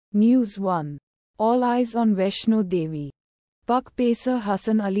News 1. All eyes on Vaishno Devi. Pak pacer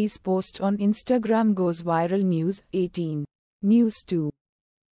Hassan Ali's post on Instagram goes viral. News 18. News 2.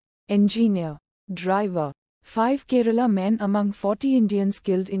 Engineer. Driver. 5 Kerala men among 40 Indians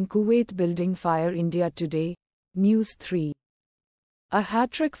killed in Kuwait building fire. India Today. News 3. A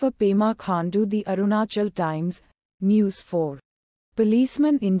hat-trick for Pema Khandu. The Arunachal Times. News 4.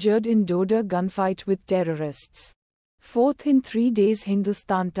 Policeman injured in Doda gunfight with terrorists. Fourth in 3 days.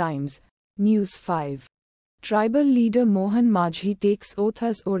 Hindustan Times. News 5. Tribal leader Mohan Majhi takes oath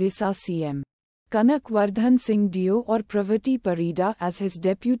as Odisha CM. Kanak Vardhan Singh Dio or Pravati Parida as his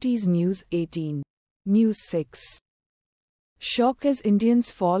deputies. News 18. News 6. Shock as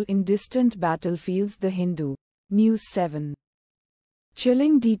Indians fall in distant battlefields. The Hindu. News 7.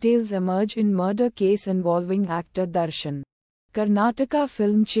 Chilling details emerge in murder case involving actor Darshan. Karnataka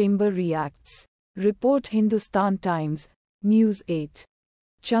Film Chamber reacts. Report Hindustan Times. News 8.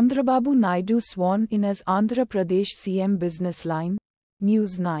 Chandrababu Naidu sworn in as Andhra Pradesh CM. BusinessLine.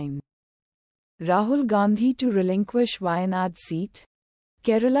 News 9. Rahul Gandhi to relinquish Wayanad seat.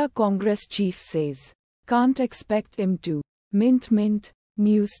 Kerala Congress chief says, can't expect him to. Mint.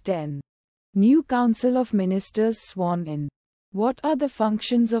 News 10. New Council of Ministers sworn in. What are the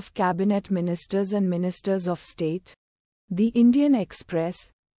functions of cabinet ministers and ministers of state? The Indian Express,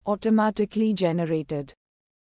 automatically generated.